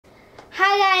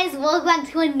Hi guys, welcome back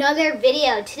to another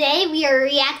video. Today we are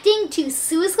reacting to the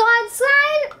Suicide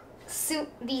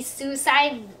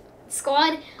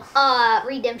Squad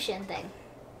redemption thing.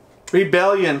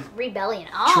 Rebellion.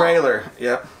 Oh. Trailer,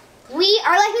 yep. We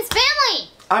are like this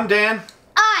family. I'm Dan.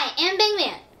 I am Big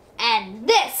Man. And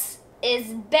this is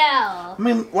Belle. I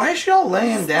mean, why is she all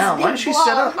laying down? Why does she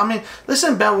sit up? I mean,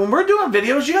 listen, Belle, when we're doing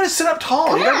videos, you gotta sit up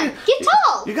tall. Get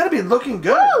tall. You gotta be looking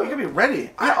good. Woo. You gotta be ready.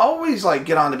 I always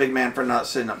get on the Big Man for not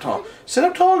sitting up tall. Sit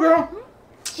up tall, girl.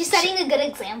 She's setting a good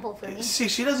example for me. See,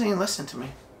 she doesn't even listen to me.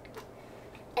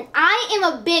 And I am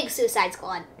a big Suicide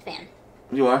Squad fan.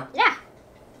 You are? Yeah.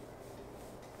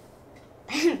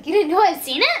 You didn't know I've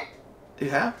seen it? You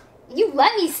have? You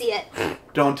let me see it.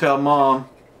 Don't tell Mom.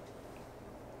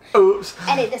 Oops.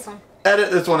 Edit this one.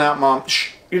 Edit this one out, Mom.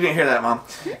 Shh. You didn't hear that, Mom.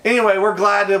 Anyway, we're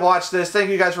glad to watch this. Thank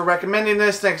you guys for recommending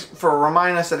this. Thanks for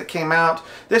reminding us that it came out.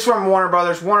 This from Warner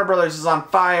Brothers. Warner Brothers is on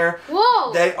fire.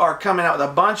 Whoa. They are coming out with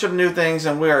a bunch of new things,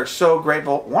 and we are so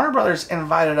grateful. Warner Brothers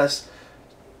invited us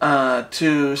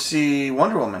to see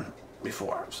Wonder Woman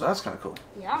before, so that's kind of cool.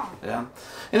 Yeah. Yeah.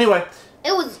 Anyway.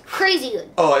 It was crazy good.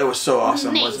 Oh, it was so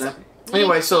awesome, amazing. wasn't it?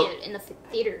 Anyway, so in the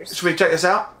theaters. Should we check this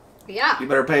out? Yeah. You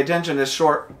better pay attention. It's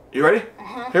short. You ready?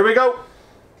 Uh-huh. Here we go.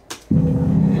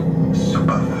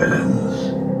 Super villains.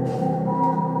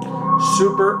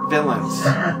 Super villains.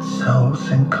 Sad souls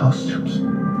in costumes.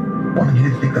 Wanting you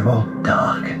to think they're all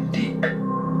dark and deep.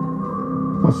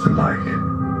 What's it like?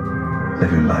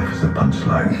 Living life as a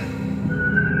punchline.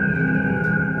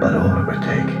 But all it would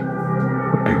take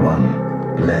would be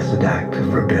one blessed act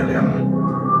of rebellion.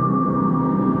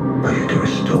 For you to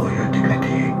restore your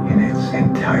dignity in its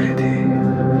entirety.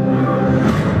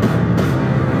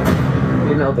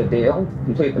 You know the deal.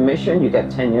 Complete the mission, you get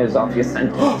 10 years off your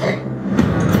sentence.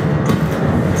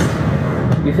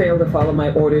 You fail to follow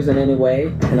my orders in any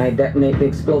way, and I detonate the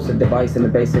explosive device in the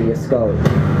base of your skull.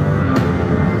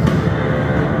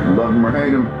 Love them or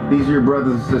hate them, these are your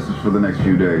brothers and sisters for the next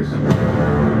few days.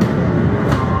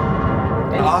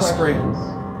 Osprey.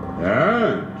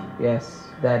 Ah. Yes,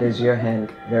 that is your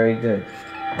hand. Very good.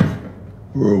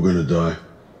 We're all gonna die.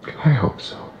 I hope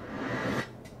so.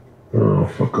 Oh,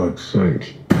 for God's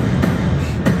sake.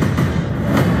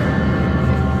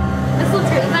 This looks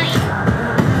really funny.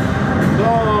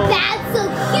 Oh. That's a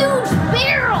huge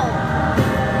barrel.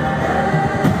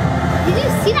 Did you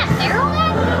see that barrel,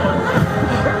 man?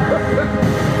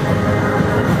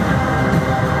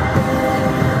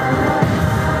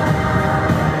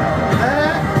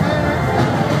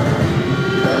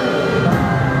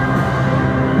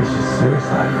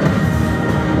 Suicide.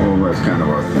 Well, that's kind of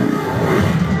our thing.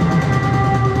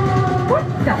 What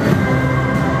the?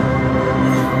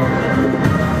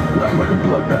 Nothing like a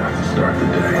bloodbath to start the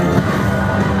day.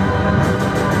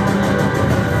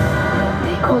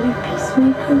 They call you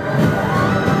peacemaker?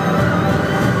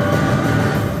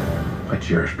 I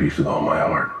cherish peace with all my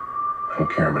heart. I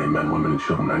don't care how many men, women, and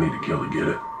children I need to kill to get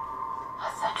it.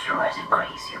 I thought you were the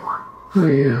crazy one. Oh,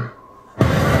 yeah.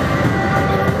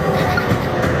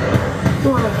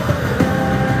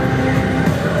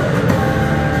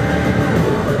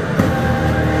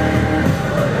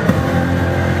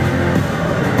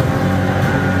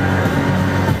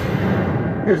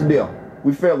 Here's the deal.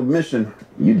 We failed the mission,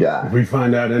 you die. If we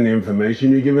find out any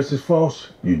information you give us is false,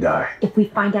 you die. If we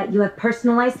find out you have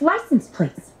personalized license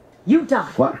plates, you die.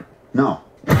 What? No.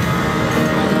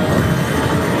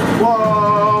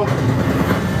 Whoa.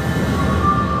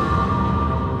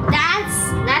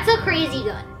 That's a crazy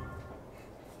gun.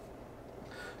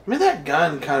 I mean, that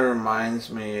gun kind of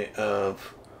reminds me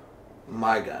of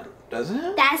my gun, doesn't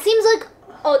it? That seems like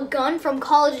a gun from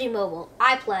Call of Duty Mobile.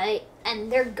 I play,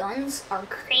 and their guns are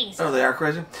crazy. Oh, they are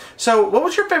crazy. So, what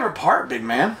was your favorite part, big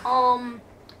man?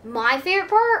 My favorite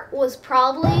part was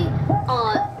probably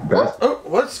Oh,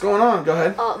 what's going on? Go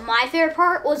ahead. my favorite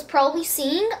part was probably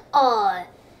seeing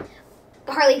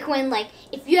Harley Quinn, like,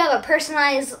 if you have a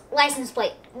personalized license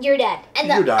plate, you're dead. And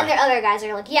You die. and the other guys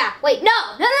are like, yeah, wait, no.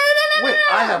 Wait,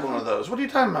 I have one of those. What are you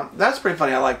talking about? That's pretty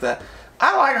funny. I like that.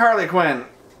 I like Harley Quinn.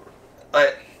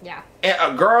 Like, Yeah.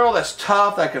 a girl that's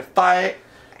tough, that could fight,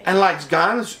 and likes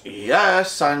guns. Yes,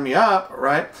 sign me up,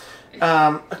 right?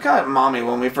 I kind of like Mommy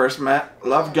when we first met.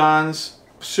 Loved guns,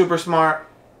 super smart,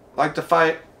 liked to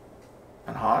fight,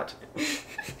 and hot.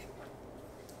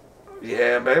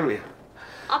 Yeah, baby.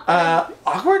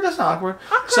 Awkward? That's not awkward.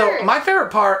 So my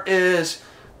favorite part is,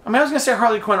 I mean, I was going to say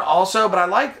Harley Quinn also, but I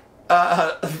like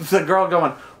the girl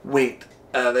going, wait,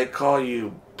 they call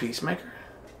you Peacemaker?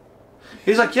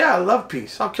 He's like, yeah, I love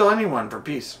peace. I'll kill anyone for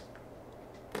peace.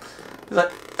 He's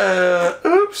like,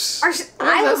 oops.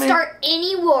 I will start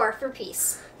any war for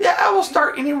peace. Yeah, I will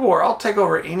start any war. I'll take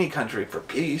over any country for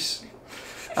peace.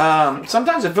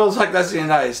 Sometimes it feels like that's the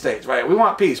United States, right? We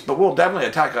want peace, but we'll definitely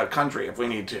attack a country if we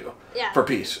need to. Yeah. For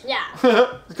peace. Yeah.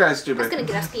 It's kind of stupid. That's gonna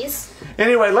get us peace.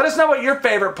 Anyway, let us know what your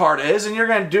favorite part is, and you're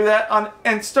going to do that on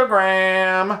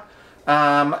Instagram.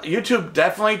 YouTube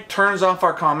definitely turns off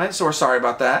our comments, so we're sorry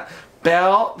about that.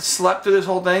 Belle slept through this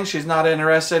whole thing. She's not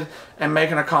interested in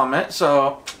making a comment,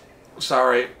 so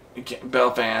sorry, you can't,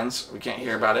 Belle fans. We can't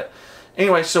hear about it.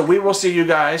 Anyway, so we will see you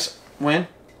guys when?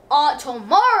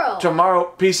 Tomorrow. Tomorrow.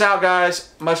 Peace out,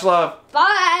 guys. Much love.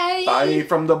 Bye. Bye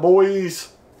from the boys.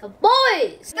 The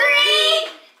boys. 3,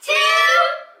 2,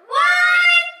 1,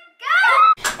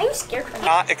 go. I'm scared for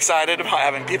Not excited about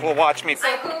having people watch me.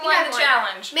 So who won the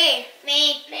challenge? Me.